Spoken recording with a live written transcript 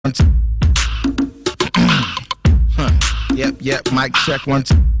Yep, mic check 1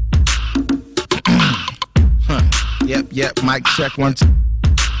 2. Yep, mic check 1 2.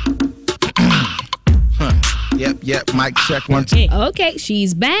 Yep, mic check 1 2. Okay,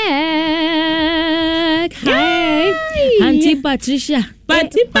 she's back. Hi, Auntie Patricia.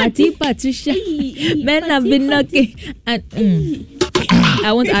 Patricia. Men have been knocking. I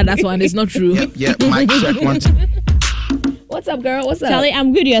won't add that one. It's not true. Yep, mic check 1 2. What's up, girl? What's up? Charlie,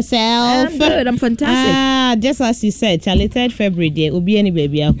 I'm good. Yourself? I'm good. I'm fantastic. Just as you said, Charlie, 3rd February day will be any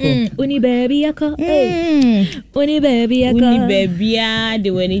baby ako. Uni baby ako. Uni baby ako. Uni baby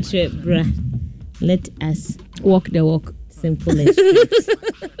the wedding trip, bruh. Let us walk the walk. Simple and straight.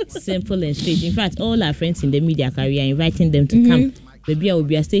 Simple and straight. In fact, all our friends in the media career are inviting them to come. Baby, I will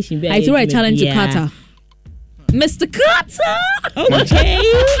be a station. I threw a challenge to Carter. Mr. Carter. Okay.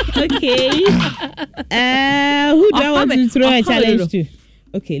 Who do I want to throw a challenge to?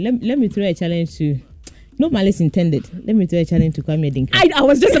 Okay, let me throw a challenge to. No malice intended. Let me throw a challenge to Kwame Dinka. I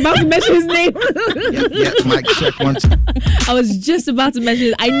was just about to mention his name. Mic check 1 2. I was just about to mention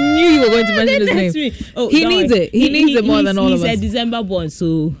it. I knew you were going to mention his name. Me. Oh, he needs it. He needs it more than all of us. He's a December born,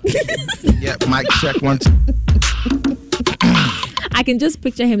 so. Mic check 1 2. I can just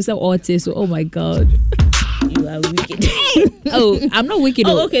picture himself artist. So, oh my God. You are wicked. Oh, I'm not wicked.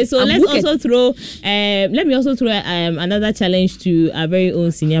 Oh, okay. So let me also throw another challenge to our very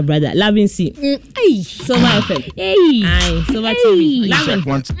own senior brother, Lavin C. Hey, Silver FM. Hey, aye, Silver TV.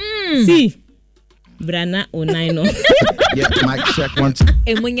 Lavin. See, Brana Onaino. Mic check 1 2.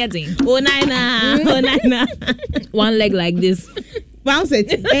 Onaina. One leg like this. Bounce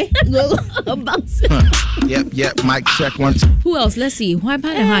it. Go. Bounce it. Yep, mic check 1 2. Who else? Let's see. Why am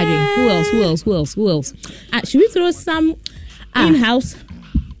I hiding? Who else? Should we throw some in-house?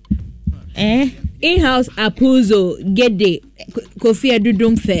 In-house Apuzo, Gede, Kofi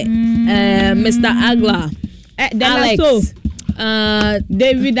Adudumfe, Mr. Agla, Alex,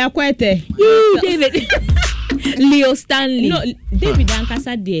 David Akwete. David. Leo Stanley. No, David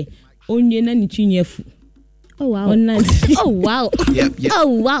Ankasa de Onyena Nichinyefu. Oh wow. Oh wow. Yep. Oh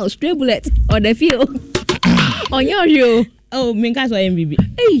wow. Stray bullet on the field. On your show. Oh, Minka's MBB.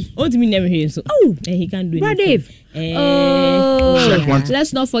 Hey. Oh, to me never hear so. Oh, he can't do it. Brad Dave.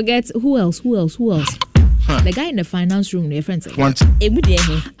 Let's not forget who else? The guy in the finance room, their friends.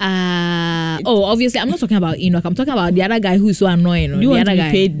 Obviously, I'm not talking about Enoch. I'm talking about the other guy who's so annoying. You want to be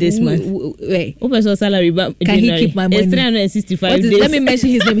paid this month? Wait. Open salary, but can he keep my money? It's 365 days. Let me mention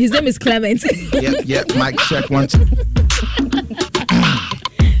his name. His name is Clement. Yep. Mic check 1 2.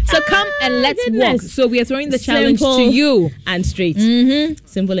 So come and let's walk. So we are throwing the challenge to you. And straight.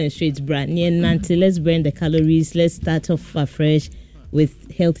 Simple and straight, brand. Let's burn the calories. Let's start off afresh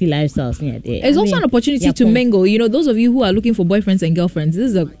with healthy lifestyles. It's also an opportunity to mingle. You know, those of you who are looking for boyfriends and girlfriends,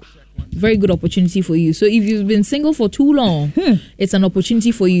 this is a very good opportunity for you. So if you've been single for too long, it's an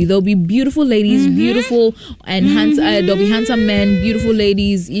opportunity for you. There'll be beautiful ladies, beautiful and handsome. There'll be handsome men, beautiful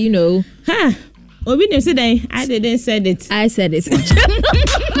ladies. You know. I didn't say it. I said it.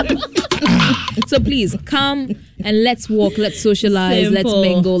 So please come and let's walk, let's socialize, let's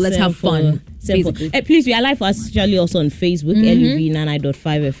mingle, let's have fun. Please, we are live actually also on Facebook,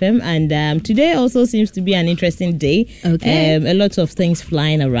 LUV99.5 FM, and today also seems to be an interesting day. Okay. A lot of things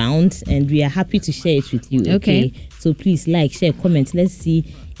flying around, and we are happy to share it with you. Okay. So please like, share, comment. Let's see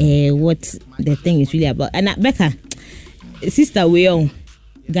what the thing is really about. And Becca, sister, we all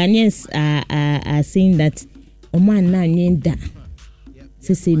Ghanaians are saying that Oman na nyenda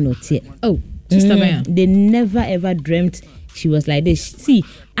say not yet. Oh, Sister Maya. They never ever dreamt she was like this. See,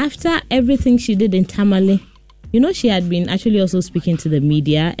 after everything she did in Tamale, you know, she had been actually also speaking to the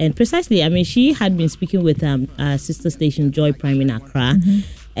media, and precisely, I mean, she had been speaking with our sister station Joy Prime in Accra.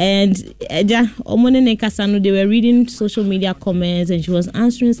 And they were reading social media comments, and she was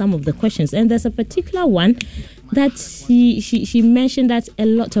answering some of the questions. And there's a particular one that she mentioned that a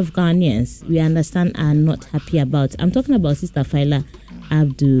lot of Ghanaians, we understand, are not happy about. I'm talking about Sister Faila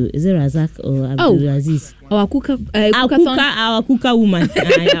is it Razak or Abdul Aziz? Our cooker woman.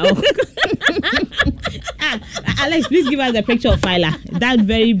 Alex, please give us a picture of Faila. That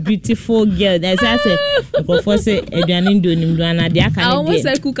very beautiful girl. That's I almost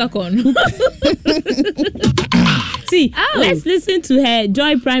said CookAThonA. See, let's listen to her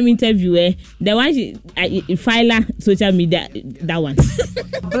Joy Prime interview. The one Faila social media, that one.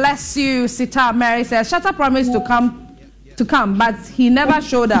 Bless you, Sita Mary says Shatta promised to come, but he never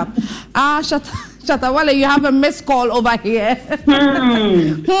showed up. Shatawale, you have a missed call over here.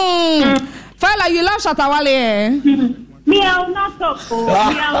 Faila, you love Shatawale. Me, I will not talk.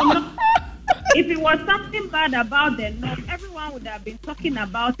 if it was something bad about the North, everyone would have been talking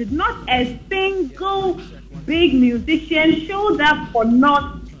about it. Not a single big musician showed up for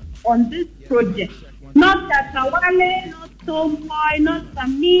North on this project. Not Tatawale, not Tomboy, not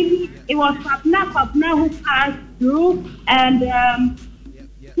Samini. It was Papna who passed through, and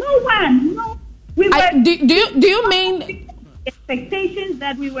no one. No, we were. Do you mean expectations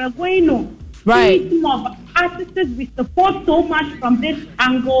that we were going on? Right. Some of artists we support so much from this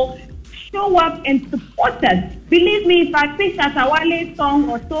angle show up and support us. Believe me, if I pick Tatawale song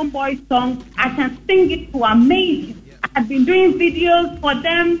or Tomboy song, I can sing it to amazing. I've been doing videos for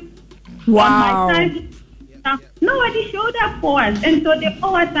them. Wow. On my side. Nobody showed up for us, and so they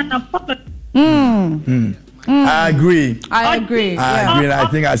owe us an apology. I agree. I agree. I agree. I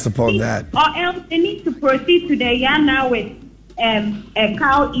think I support that. Or else they need to proceed to the Yana with a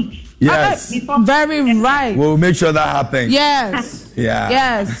cow each. Yes. Very right. We'll make sure that happens. Yes. Yeah.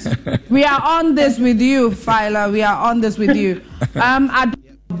 Yes. We are on this with you, Faila. We are on this with you. I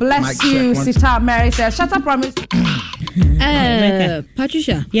bless you, Sita Mary says. Shut up, promise.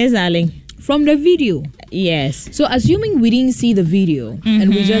 Patricia. Yes, darling. From the video. Yes. So assuming we didn't see the video and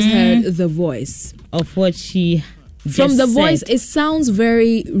we just heard the voice of what she from the said. voice, it sounds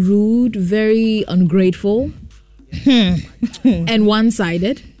very rude, very ungrateful, and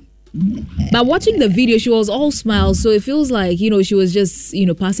one-sided. But watching the video, she was all smiles, so it feels like she was just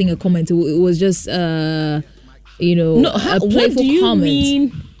passing a comment. It was just a playful what do you comment.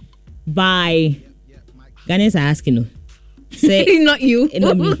 mean by Ghanaians are asking? Say not you.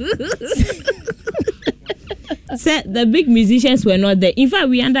 Not me. Said the big musicians were not there. In fact,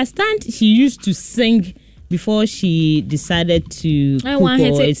 we understand she used to sing before she decided to cook,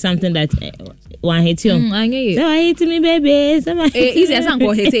 or it's something that one hate you. I get you. So I hate me, baby. Easy as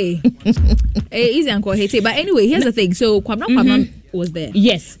uncle hate. Easy uncle hate. But anyway, here's the thing. So Kwabna was there.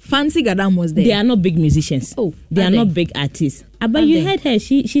 Yes. Fancy Gadam was there. They are not big musicians. Oh, they are not big artists. But you heard her.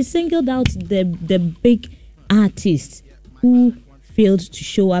 She singled out the big artists who failed to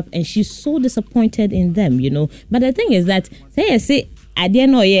show up, and she's so disappointed in them, But the thing is that say I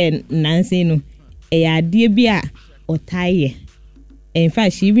didn't know Nancy no idea or tie. In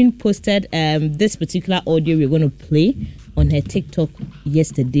fact, she even posted this particular audio we're going to play on her TikTok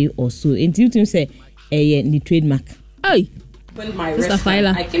yesterday or so. And you say the trademark. Hey, My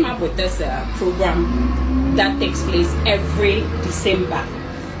restaurant, I came up with this program that takes place every December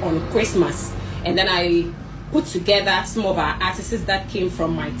on Christmas, and then I put together some of our artists that came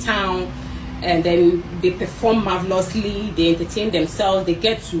from my town, and then they perform marvelously, they entertain themselves, they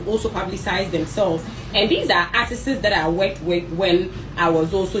get to also publicize themselves. And these are artists that I worked with when I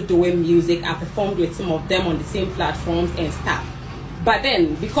was also doing music. I performed with some of them on the same platforms and stuff. But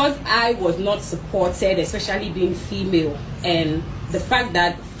then, because I was not supported, especially being female, and the fact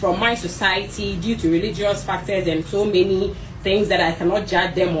that from my society, due to religious factors and so many things that I cannot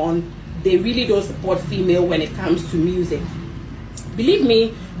judge them on, they really don't support female when it comes to music. Believe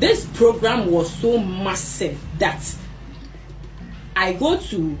me, this program was so massive that I go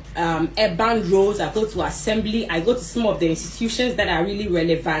to urban roads, I go to assembly, I go to some of the institutions that are really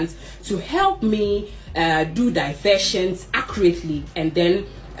relevant to help me do diversions accurately, and then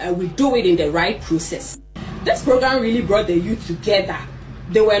we do it in the right process. This program really brought the youth together.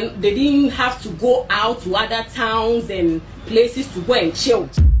 They didn't have to go out to other towns and places to go and chill.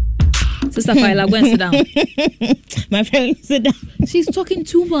 Sister Faila, go and sit down. My friend, sit down. She's talking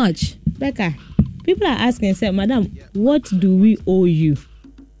too much. Becca, people are asking, say, Madam, what do we owe you?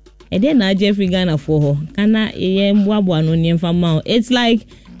 And then I Jeffrey Ghana for her.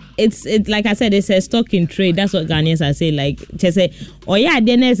 It's like I said, it's a stock in trade. That's what Ghanaians are saying. Like, just say, oh yeah,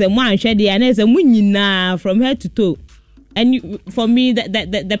 then there's a one shady and there's a munina from head to toe. And for me,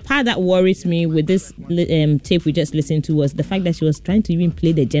 the part that worries me with this tape we just listened to was the fact that she was trying to even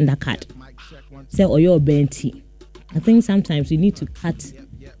play the gender card. Say, oh, you're Benty. I think sometimes we need to cut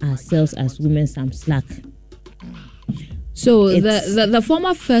ourselves as women some slack. So the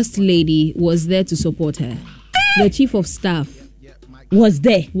former first lady was there to support her. The chief of staff was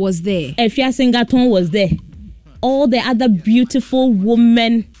there. Efia Singaton was there. All the other beautiful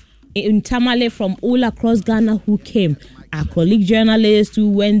women in Tamale from all across Ghana who came. Our colleague journalists who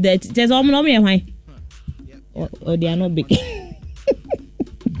went there. There's or they are not big.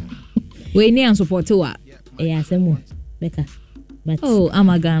 We need and support to what? Yeah, same Becca. But I'm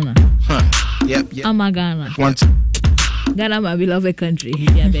a Ghana. Yep. I'm a Ghana. Ghana, my beloved country.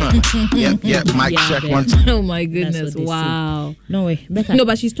 Yep, mic check 1 2. Oh my goodness! Wow. No way, Becca. No,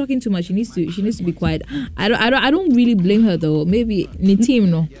 but she's talking too much. She needs to be quiet. I don't really blame her though. Maybe ni team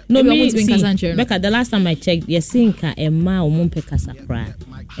no. No, maybe see, Becca. The last time I checked, you're saying a ma umumpe kasakra.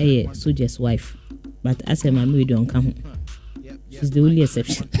 Soldier's wife, but as a mama, we don't come. She's the only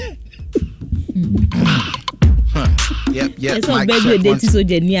exception. Yep. So baby, date so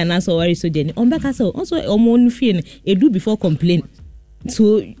Jenny and also worry so Jenny. On back also on fin e do before complain.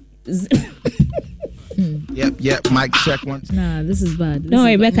 So Yep, mic check 1 2. Nah, this is bad. No,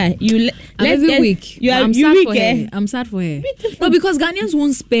 Rebecca, every week. I'm sad for her. No, because Ghanaians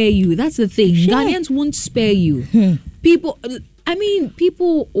won't spare you. That's the thing. Sure. Ghanaians won't spare you. People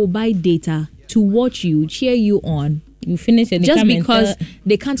will buy data to watch you, cheer you on. You finish and just because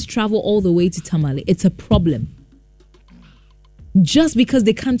they can't travel all the way to Tamale. It's a problem. Just because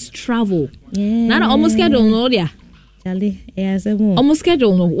they can't travel. Nana almost schedule no dia. Charlie, almost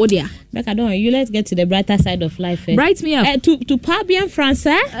schedule no odia. Becca, don't you let's get to the brighter side of life. Bright me up. Tu parles bien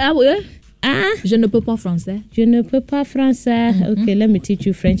français? Je ne peux pas français. Je ne peux pas français. Okay, let me teach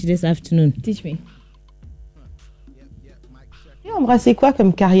you French this afternoon. Teach me. Tu as embrassé quoi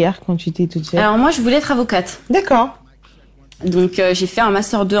comme carrière quand tu étais toute jeune? Alors moi, je voulais être avocate. D'accord. Donc j'ai fait un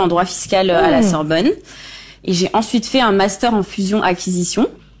master 2 en droit fiscal à la Sorbonne. Et j'ai ensuite fait un master en fusion-acquisition.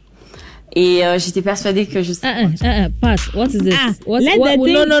 Et j'étais persuadée que je... Pass. What is this? No.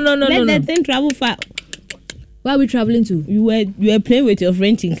 Let that thing travel far. Where are we traveling to? You were playing with your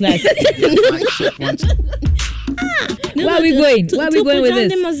French in class. Where are we going? Where are we going with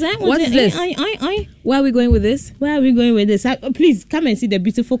this? What is this? Where are we going with this? Where are we going with this? Please come and see the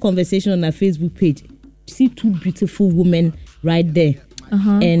beautiful conversation on our Facebook page. See two beautiful women right there.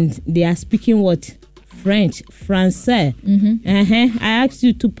 And they are speaking what? French, français. I asked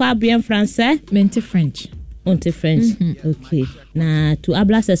you to parler bien français. Mente French. Okay. Now, tu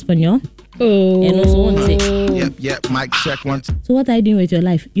hablas español? Oh. And also Yep, mic check 1 2. So what are you doing with your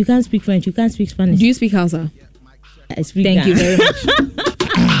life? You can't speak French. You can't speak Spanish. Do you speak Hausa? I speak. Thank you very much.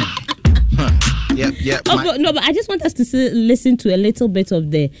 Yep. But I just want us to listen to a little bit of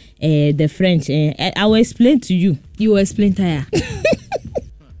the French. I will explain to you. You will explain to her.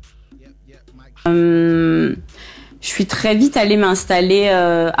 Je suis très vite allée m'installer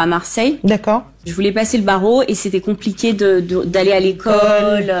à Marseille. D'accord. Je voulais passer le barreau et c'était compliqué d'aller à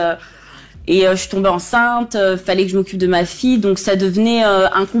l'école. Et je suis tombée enceinte, fallait que je m'occupe de ma fille, donc ça devenait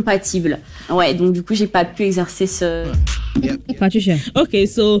incompatible. Ouais, donc du coup, j'ai pas pu exercer ce... Patricia. Okay,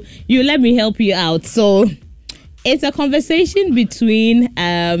 so you let me help you out. So it's a conversation between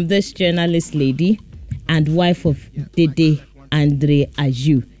this journalist lady and wife of Dede Andre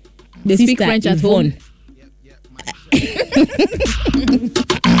Ayew. They speak French at home.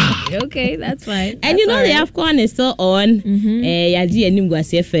 Okay, that's fine. And you know the AFCON is still on. Yaji and go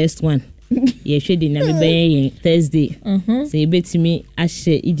see first one. Yeah, she didn't have be Thursday. So you bet me Ashe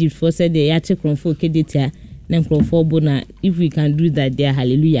Egypt for said the Yache Kronfo Kedita, then Kronfo Bona. If we can do that, there,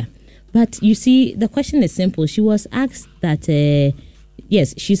 hallelujah. But you see, the question is simple. She was asked that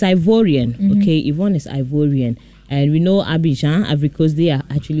yes, she's Ivorian. Okay, Yvonne is Ivorian. And we know Abidjan, Ivory Coast, they are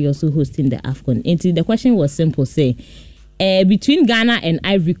actually also hosting the AFCON. And the question was simple, say, between Ghana and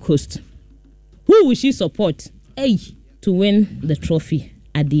Ivory Coast, who will she support to win the trophy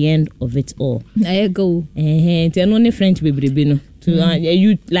at the end of it all? There you go. Only French baby,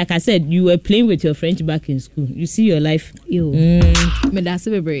 you, like I said, you were playing with your French back in school. You see your life. But that's a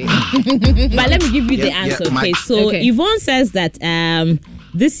baby. But let me give you the answer. Okay, so Yvonne says that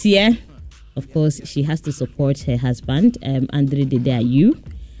this year, of course, she has to support her husband, Andre Dede Ayew.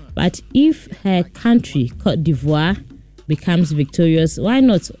 But if her country, Côte d'Ivoire, becomes victorious, why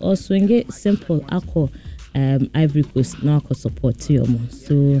not also get simple alcohol Ivory Coast now support too.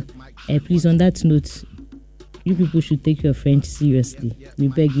 So please, on that note, you people should take your French seriously. We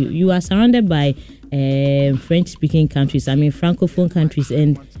beg you. You are surrounded by French-speaking countries. I mean, francophone countries,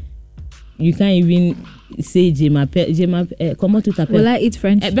 and you can't even say je m'appelle. Comment tu t'appelles? Will I eat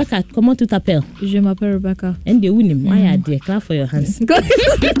French? Rebecca, comment tu t'appelles? Je m'appelle Rebecca. And they win him. Why are they? Clap for your hands.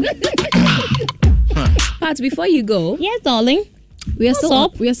 Pat, before you go, yes, darling. We are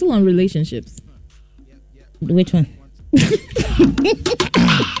still on relationships. Which one?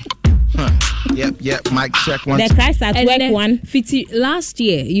 Yep. Mic check 1 2. The Christ at work one. Fiti, last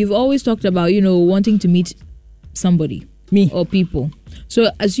year you've always talked about wanting to meet somebody, me or people. So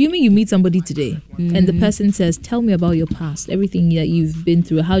assuming you meet somebody today and the person says, "Tell me about your past, everything that you've been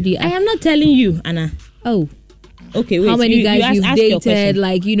through." How do you? I am not telling you, Anna. Oh. Okay, wait. How many guys you've dated?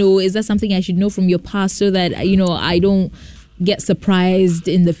 Like, is that something I should know from your past so that I don't get surprised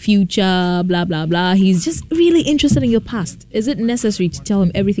in the future, blah, blah, blah. He's just really interested in your past. Is it necessary to tell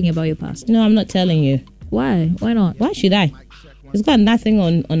him everything about your past? No, I'm not telling you. Why? Why not? Why should I? It's got nothing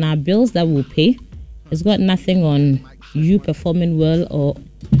on our bills that we'll pay. It's got nothing on you performing well or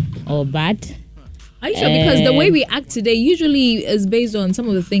bad. Are you sure? Because the way we act today usually is based on some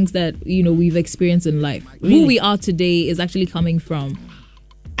of the things that we've experienced in life. Really? Who we are today is actually coming from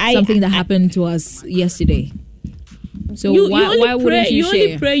something that happened to us yesterday. So why wouldn't you share? You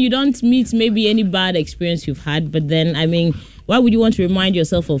only pray you don't meet maybe any bad experience you've had, but then why would you want to remind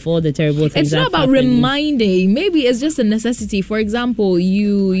yourself of all the terrible things? It's not about reminding. Maybe it's just a necessity. For example,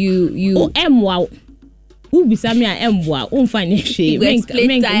 you. Oh, wow. Who be some you explain.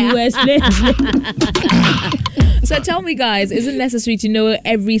 So tell me, guys, is it necessary to know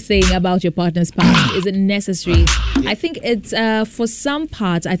everything about your partner's past? Is it necessary? I think it's for some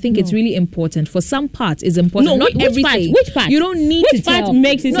parts. I think it's really important. For some parts, it's important. No, not everything. Which part? You don't need which to tell. Which part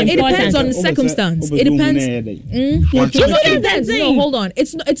makes it important? It depends on circumstance. It depends. It depends. No, hold on.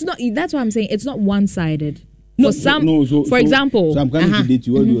 It's not. That's why I'm saying it's not one-sided. For some, for example, so I'm coming to date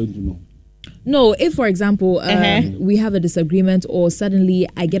you. What do you want to know? No, if for example we have a disagreement or suddenly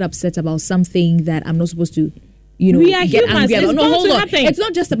I get upset about something that I'm not supposed to, we are get humans. angry about. No, hold on. It's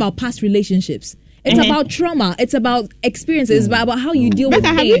not just about past relationships. It's about trauma. It's about experiences. It's about how you deal with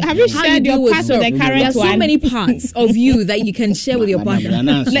things. Have you shared your part with the current one? There are so many parts of you that you can share with your partner.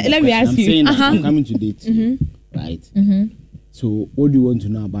 Let me ask you. I'm coming to date you, right? So, what do you want to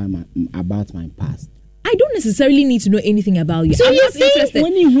know about my past? I don't necessarily need to know anything about you. So I'm you not interested. No,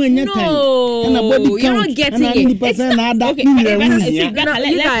 you're not getting it.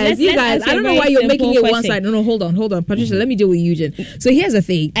 You guys, I don't know why you're making it one side. No, hold on. Patricia, let me deal with Eugene. So here's the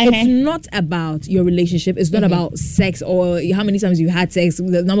thing. It's not about your relationship. It's not about sex or how many times you had sex,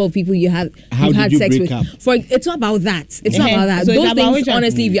 the number of people you've had sex with. It's not about that. It's not about that. So those things,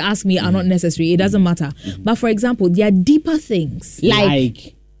 honestly, if you ask me, are not necessary. It doesn't matter. But for example, there are deeper things.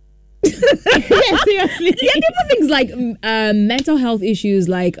 Like yeah, seriously. Yeah, deeper things like mental health issues,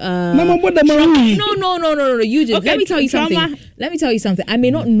 like no, Eugene. Okay, let me tell you something. I may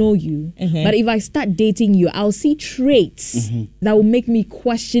not know you, but if I start dating you, I'll see traits that will make me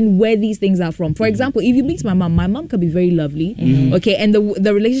question where these things are from. For example, if you meet my mom can be very lovely, okay, and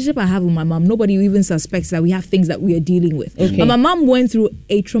the relationship I have with my mom, nobody even suspects that we have things that we are dealing with. But my mom went through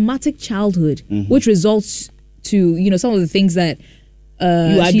a traumatic childhood, which results to some of the things that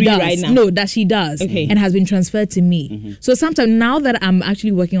she does right now. No, that she does, and has been transferred to me. So sometimes now that I'm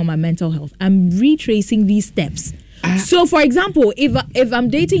actually working on my mental health, I'm retracing these steps. So for example, if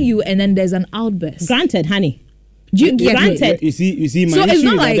I'm dating you and then there's an outburst, granted, honey, granted. You see, my issue is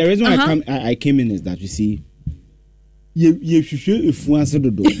that the reason I came in is that you see. You should if one said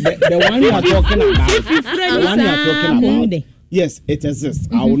the one you are talking about. Yes, it exists.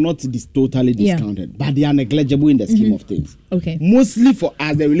 I will not totally discount it, but they are negligible in the scheme of things. Okay. Mostly for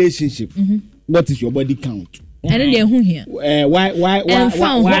as the relationship. What is your body count? And then they're here. Why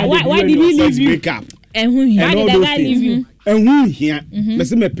did he leave you? Break up. And why did the guy leave you? And who here?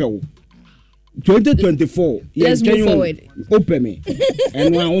 Let's me pay. 2024. Let's move forward. Open me.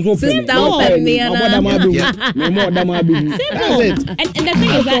 And I was open. Open me. That's it. And the thing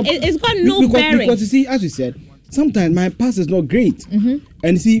is that it's got no bearing. Because you see, as you said, sometimes my past is not great.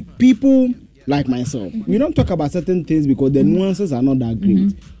 And see, people like myself, we don't talk about certain things because the nuances are not that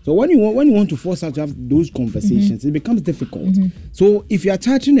great. So when you want to force us to have those conversations, it becomes difficult. So if you are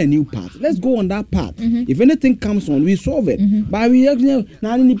charging a new path, let's go on that path. If anything comes on, we solve it. But we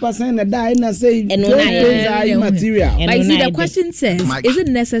 90% die and say things are immaterial. But you see, the question says, is it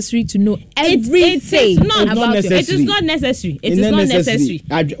necessary to know everything about you? It is not necessary. It is not necessary.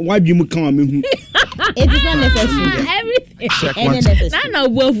 Why do you come? It is not necessary. Everything.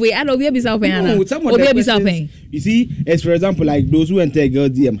 No, some of the questions, you see, as for example, like those who enter a girl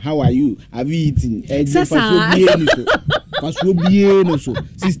DM, how are you? Have you eaten? Sister, are you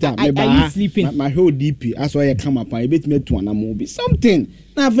sleeping? My whole DP, that's why I come up and I bet me to an movie. Something.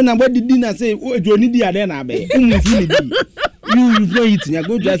 Nothing about the dinner say, oh, you need the other. You've not eaten. You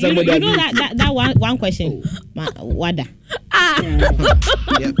go to somebody. You know that one question. Wada. Yep.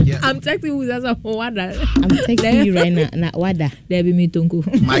 I'm texting you that's a Wada. I'm texting you right now. Wada. There be me tunku.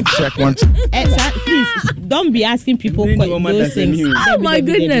 Mic check one. Please don't be asking people those things. Oh my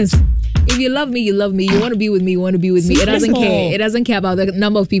goodness. If you love me, you love me. You want to be with me, you want to be with me. It doesn't care. It doesn't care about the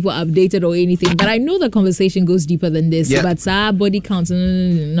number of people I've dated or anything. But I know the conversation goes deeper than this. Yep. But body counts,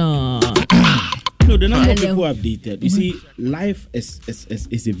 no. No, the number of people I've dated. You see, life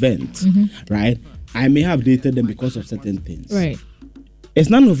is events, right? I may have dated them because of certain things. Right. It's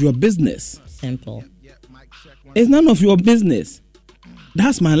none of your business. Simple. It's none of your business.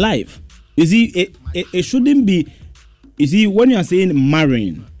 That's my life. You see, it shouldn't be. You see, when you are saying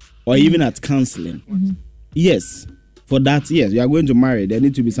marrying or even at counseling, yes, for that, yes, you are going to marry. There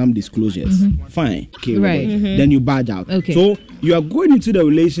need to be some disclosures. Fine, okay, right. Then you badge out. Okay. So you are going into the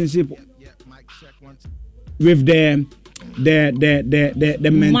relationship with the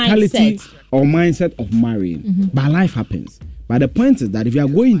mentality or mindset of marrying. But life happens. But the point is that if you are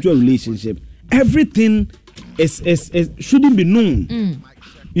going into a relationship, everything is shouldn't be known.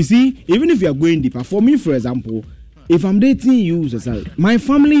 You see, even if you are going deeper, for me, for example, if I'm dating you, my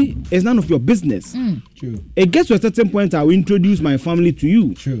family is none of your business. True. It gets to a certain point, I will introduce my family to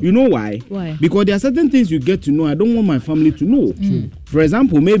you. True. You know why? Why? Because there are certain things you get to know. I don't want my family to know. True. For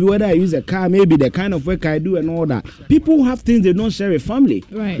example, maybe whether I use a car, maybe the kind of work I do and all that. People have things they don't share with family.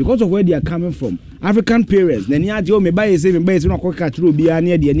 Right. Because of where they are coming from. African parents, then you but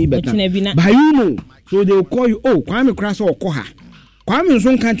you know, so they will call you, oh, Kwame Crass or Koha. Kwame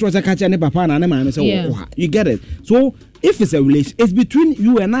Son can't was a catch and papa and I'm saying, you get it. So if it's a relation, it's between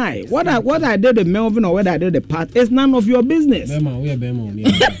you and I. What I did with Melvin or whether I did the part, it's none of your business. Melvin,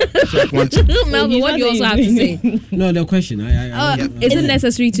 what do you also have to say? No, the question. Is it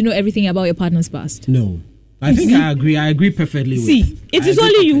necessary to know everything about your partner's past? No. I think I agree. I agree perfectly with. See, it is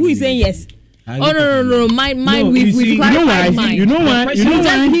only you who is saying yes. Oh no! Mine. We've clarified mine. You know why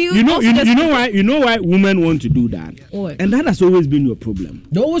women want to do that, and that has always been your problem.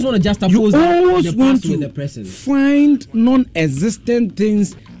 They always want to just oppose the past with the present. Find non-existent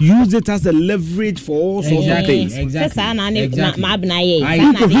things, use it as a leverage for all sorts of things. Exactly.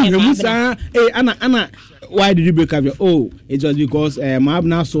 Anna, why did you break up? Oh, it was because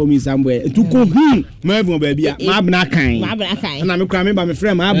Mabna saw me somewhere. To go Mabna baby, Mabna kind. And I'm crying by my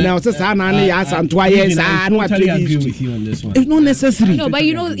friend Mabna. And twice. I totally agree with you on this one. It's not necessary. No, but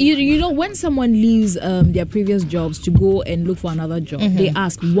you know, when someone leaves their previous jobs to go and look for another job, they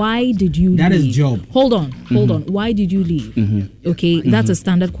ask, "Why did you leave?" That is job. Hold on. Why did you leave? Okay, that's a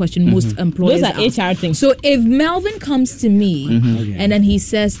standard question most employers ask. Those are HR things. So if Melvin comes to me and then he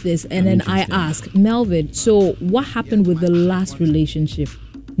says this, and then I ask Melvin, so what happened with the last relationship?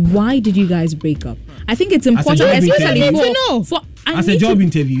 Why did you guys break up? I think it's important, especially as a job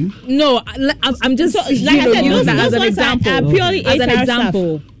interview. No, I'm just use that as an example. Purely as an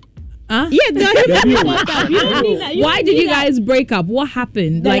example. Huh? Yeah, why did you guys break up? What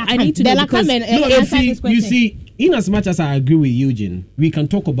happened? Like, I need to know because you see, in as much as I agree with Eugene, we can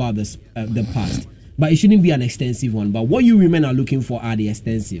talk about this the past, but it shouldn't be an extensive one. But what you women are looking for are the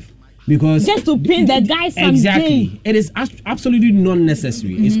extensive. Because just to pin the guy something. Exactly. It is absolutely not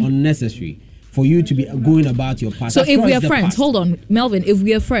necessary. It's unnecessary for you to be going about your past. So if we are friends, hold on, Melvin, if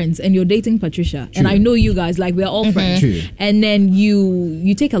we are friends and you're dating Patricia, and I know you guys, like we're all friends, and then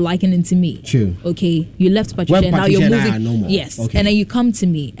you take a liking into me. True. Okay, you left Patricia and now you're moving. No more. Yes. Okay. And then you come to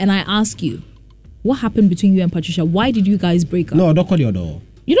me and I ask you, what happened between you and Patricia? Why did you guys break up? No, don't call your door.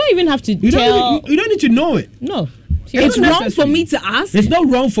 You don't even have to tell. You don't need to know it. No. It's wrong for me to ask. It's not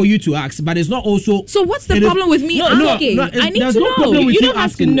wrong for you to ask, but it's not also. So what's the problem with me asking? I need to know. You don't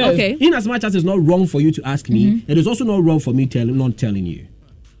have to know. Okay. In as much as it's not wrong for you to ask me, it is also not wrong for me not telling you.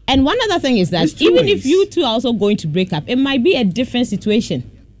 And one other thing is that even if you two are also going to break up, it might be a different situation.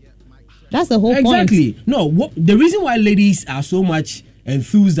 That's the whole point. Exactly. No, the reason why ladies are so much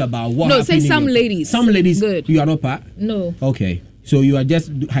enthused about what. No, say some ladies. Some ladies. Good. You are not part. No. Okay. So you are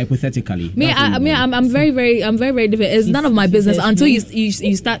just hypothetically. I'm very different. It's none of my business until you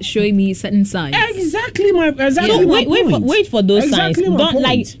start showing me certain signs. Exactly my wait for those signs.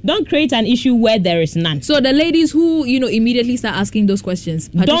 Don't create an issue where there is none. So the ladies who immediately start asking those questions.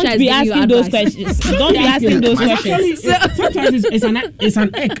 Don't be asking those questions. Don't be asking those questions. Sometimes it's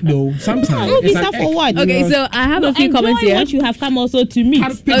an egg though. Sometimes it's an egg. For what? Okay, so I have a few comments here. What you have come also to meet.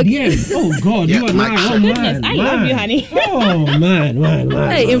 Oh God, you are nice. Oh man, I love you, honey. Oh man.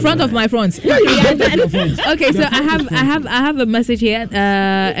 Hey, in front of my friends. Okay, so I have a message here.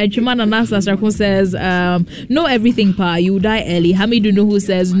 And Chumana Nasa Sarkun says, know everything, pa. You die early. Hamidu Nuhu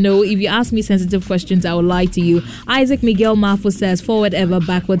says, no. If you ask me sensitive questions, I will lie to you. Isaac Miguel Mafo says, forward ever,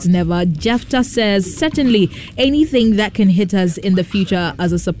 backwards never. Jefta says, certainly anything that can hit us in the future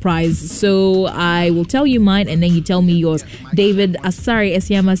as a surprise. So I will tell you mine and then you tell me yours. David Asari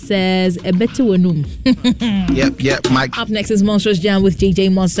Esiama says, Ebetu Wenum. Yep, Mike. Up next is Monstrous Jam with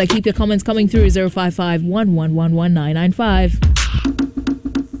JJ Monster. Keep your comments coming through 055-111-1995.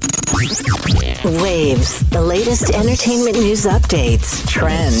 Waves, the latest entertainment news updates,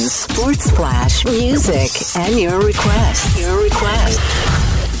 trends, sports flash, music, and your requests.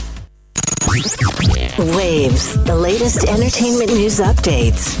 Waves, the latest entertainment news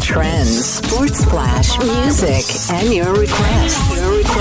updates, trends, sports flash, music, and your requests.